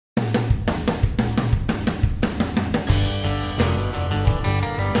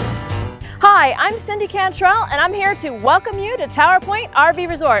Hi, I'm Cindy Cantrell, and I'm here to welcome you to Towerpoint RV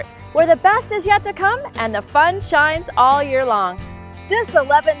Resort, where the best is yet to come and the fun shines all year long. This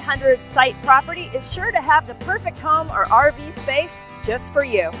 1,100 site property is sure to have the perfect home or RV space just for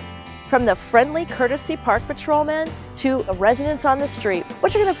you. From the friendly courtesy park patrolman to residents on the street,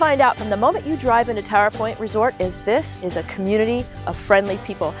 what you're going to find out from the moment you drive into Towerpoint Resort is this is a community of friendly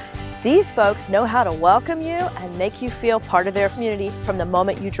people. These folks know how to welcome you and make you feel part of their community from the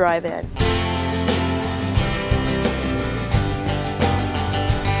moment you drive in.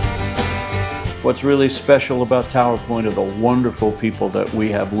 What's really special about Towerpoint are the wonderful people that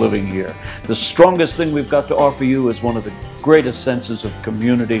we have living here. The strongest thing we've got to offer you is one of the greatest senses of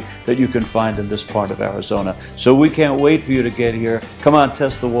community that you can find in this part of Arizona. So we can't wait for you to get here. Come on,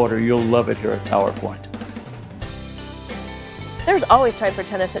 test the water. You'll love it here at Towerpoint. There's always time for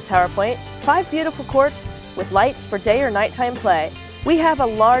tennis at Towerpoint. 5 beautiful courts with lights for day or nighttime play. We have a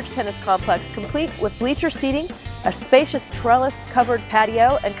large tennis complex complete with bleacher seating, a spacious trellis-covered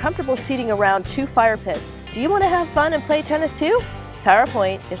patio, and comfortable seating around 2 fire pits. Do you want to have fun and play tennis too?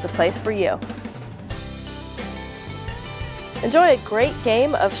 Towerpoint is the place for you. Enjoy a great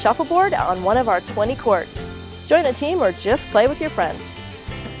game of shuffleboard on one of our 20 courts. Join a team or just play with your friends.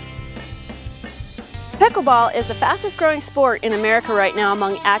 Pickleball is the fastest growing sport in America right now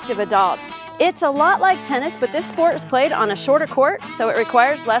among active adults. It's a lot like tennis, but this sport is played on a shorter court, so it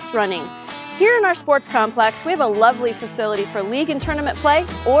requires less running. Here in our sports complex, we have a lovely facility for league and tournament play,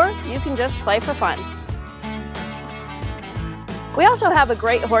 or you can just play for fun. We also have a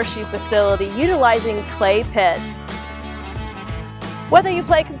great horseshoe facility utilizing clay pits. Whether you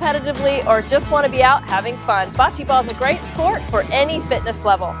play competitively or just want to be out having fun, bocce ball is a great sport for any fitness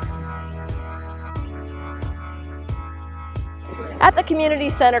level. At the Community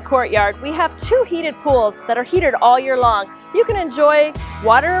Center courtyard, we have 2 heated pools that are heated all year long. You can enjoy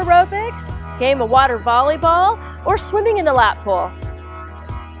water aerobics, game of water volleyball, or swimming in the lap pool.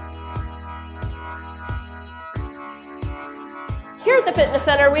 Here at the Fitness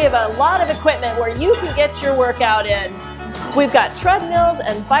Center, we have a lot of equipment where you can get your workout in. We've got treadmills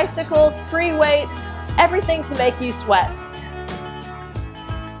and bicycles, free weights, everything to make you sweat.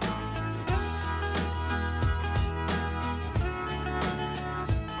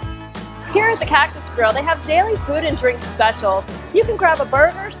 Here at the Cactus Grill, they have daily food and drink specials. You can grab a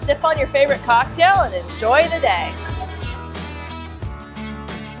burger, sip on your favorite cocktail, and enjoy the day.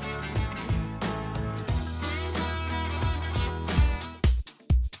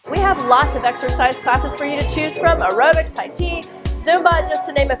 We have lots of exercise classes for you to choose from: aerobics, tai chi, Zumba, just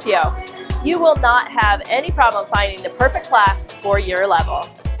to name a few. You will not have any problem finding the perfect class for your level.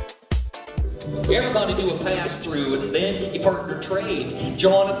 Everybody do a pass-through and then you partner trade.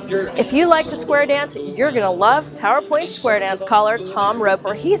 Join up your... If you like to square dance, you're going to love Towerpoint square dance caller Tom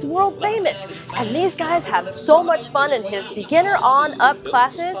Roper. He's world famous, and these guys have so much fun in his beginner on-up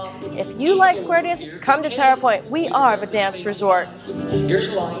classes. If you like square dance, come to Towerpoint. We are the dance resort. Here's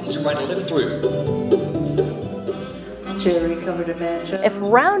your lines, everybody lift through. If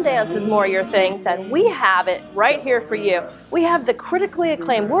round dance is more your thing, then we have it right here for you. We have the critically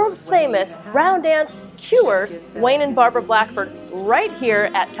acclaimed, world famous round dance cures, Wayne and Barbara Blackford, right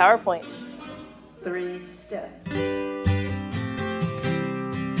here at Towerpoint. 3-step.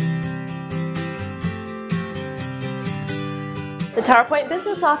 The Towerpoint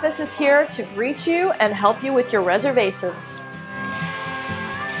Business Office is here to greet you and help you with your reservations.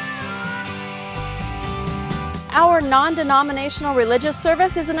 Our non-denominational religious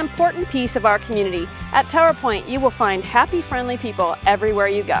service is an important piece of our community. At Towerpoint, you will find happy, friendly people everywhere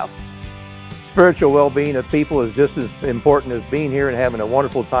you go. Spiritual well-being of people is just as important as being here and having a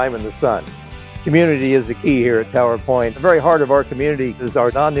wonderful time in the sun. Community is the key here at Towerpoint. The very heart of our community is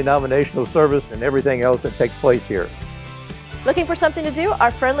our non-denominational service and everything else that takes place here. Looking for something to do?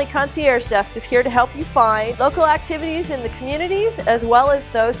 Our friendly concierge desk is here to help you find local activities in the communities as well as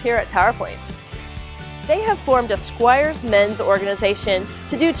those here at Towerpoint. They have formed a Squires Men's organization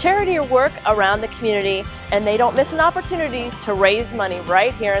to do charity work around the community, and they don't miss an opportunity to raise money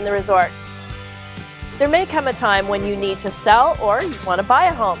right here in the resort. There may come a time when you need to sell or you want to buy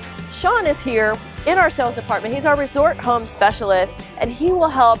a home. Sean is here in our sales department. He's our resort home specialist, and he will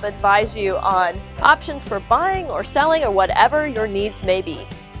help advise you on options for buying or selling or whatever your needs may be.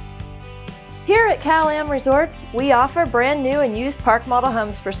 Here at Cal-Am Resorts, we offer brand new and used park model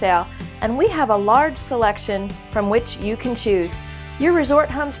homes for sale, and we have a large selection from which you can choose. Your resort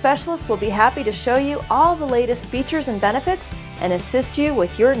home specialist will be happy to show you all the latest features and benefits and assist you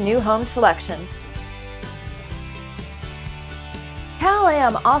with your new home selection.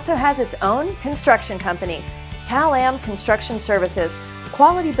 Cal-Am also has its own construction company. Cal-Am Construction Services.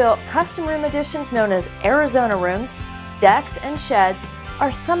 Quality-built custom room additions known as Arizona rooms, decks, and sheds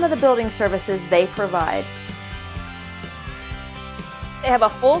are some of the building services they provide. They have a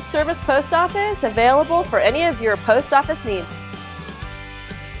full-service post office available for any of your post office needs.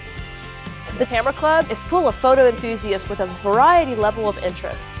 The Camera Club is full of photo enthusiasts with a variety level of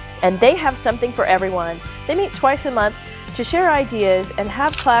interest, and they have something for everyone. They meet twice a month to share ideas and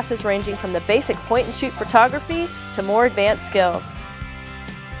have classes ranging from the basic point-and-shoot photography to more advanced skills.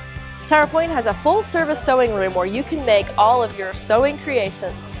 Towerpoint has a full-service sewing room where you can make all of your sewing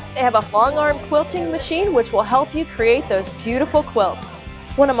creations. They have a long-arm quilting machine which will help you create those beautiful quilts.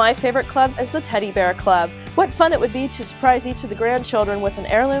 One of my favorite clubs is the Teddy Bear Club. What fun it would be to surprise each of the grandchildren with an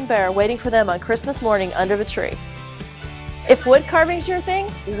heirloom bear waiting for them on Christmas morning under the tree. If wood carving's your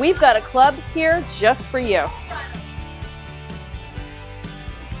thing, we've got a club here just for you.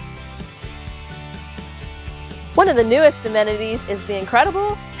 One of the newest amenities is the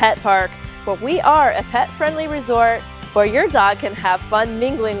incredible Pet Park, where we are a pet-friendly resort where your dog can have fun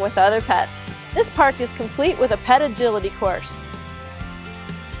mingling with other pets. This park is complete with a pet agility course.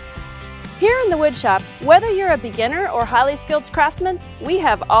 Here in the woodshop, whether you're a beginner or highly skilled craftsman, we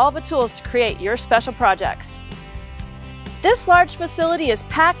have all the tools to create your special projects. This large facility is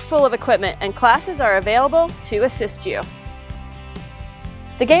packed full of equipment and classes are available to assist you.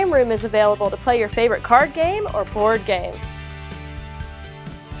 The game room is available to play your favorite card game or board game.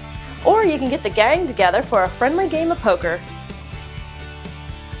 Or you can get the gang together for a friendly game of poker.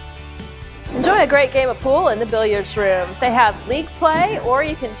 Enjoy a great game of pool in the billiards room. They have league play, or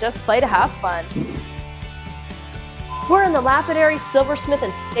you can just play to have fun. We're in the lapidary, silversmith,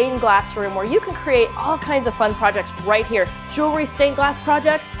 and stained glass room where you can create all kinds of fun projects right here. Jewelry, stained glass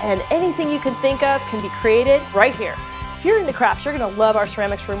projects, and anything you can think of can be created right here. If you're into crafts, you're going to love our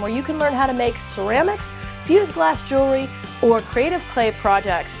ceramics room where you can learn how to make ceramics, fused glass jewelry, or creative clay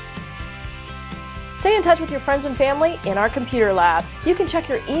projects. Stay in touch with your friends and family in our computer lab. You can check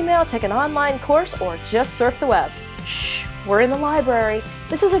your email, take an online course, or just surf the web. Shh, we're in the library.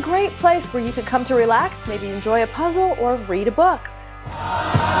 This is a great place where you can come to relax, maybe enjoy a puzzle, or read a book.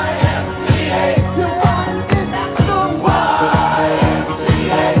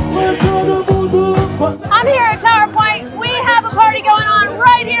 I'm here at Towerpoint. We have a party going on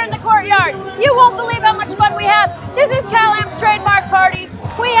right here in the courtyard. You won't believe how much fun we have. This is Cal-Am's trademark parties.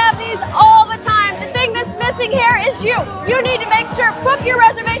 We have these all the time. The thing that's missing here is you. You need to make sure, book your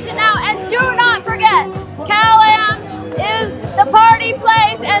reservation now, and do not forget, Cal-Am is the party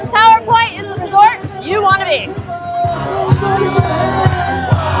place and Towerpoint is the resort you want to be.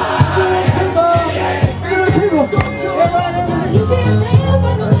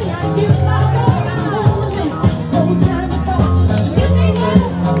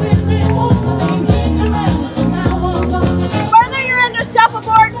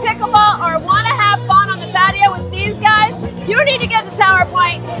 Shuffleboard, pickleball, or want to have fun on the patio with these guys, you need to get to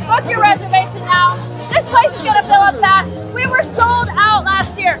Towerpoint. Book your reservation now. This place is going to fill up fast. We were sold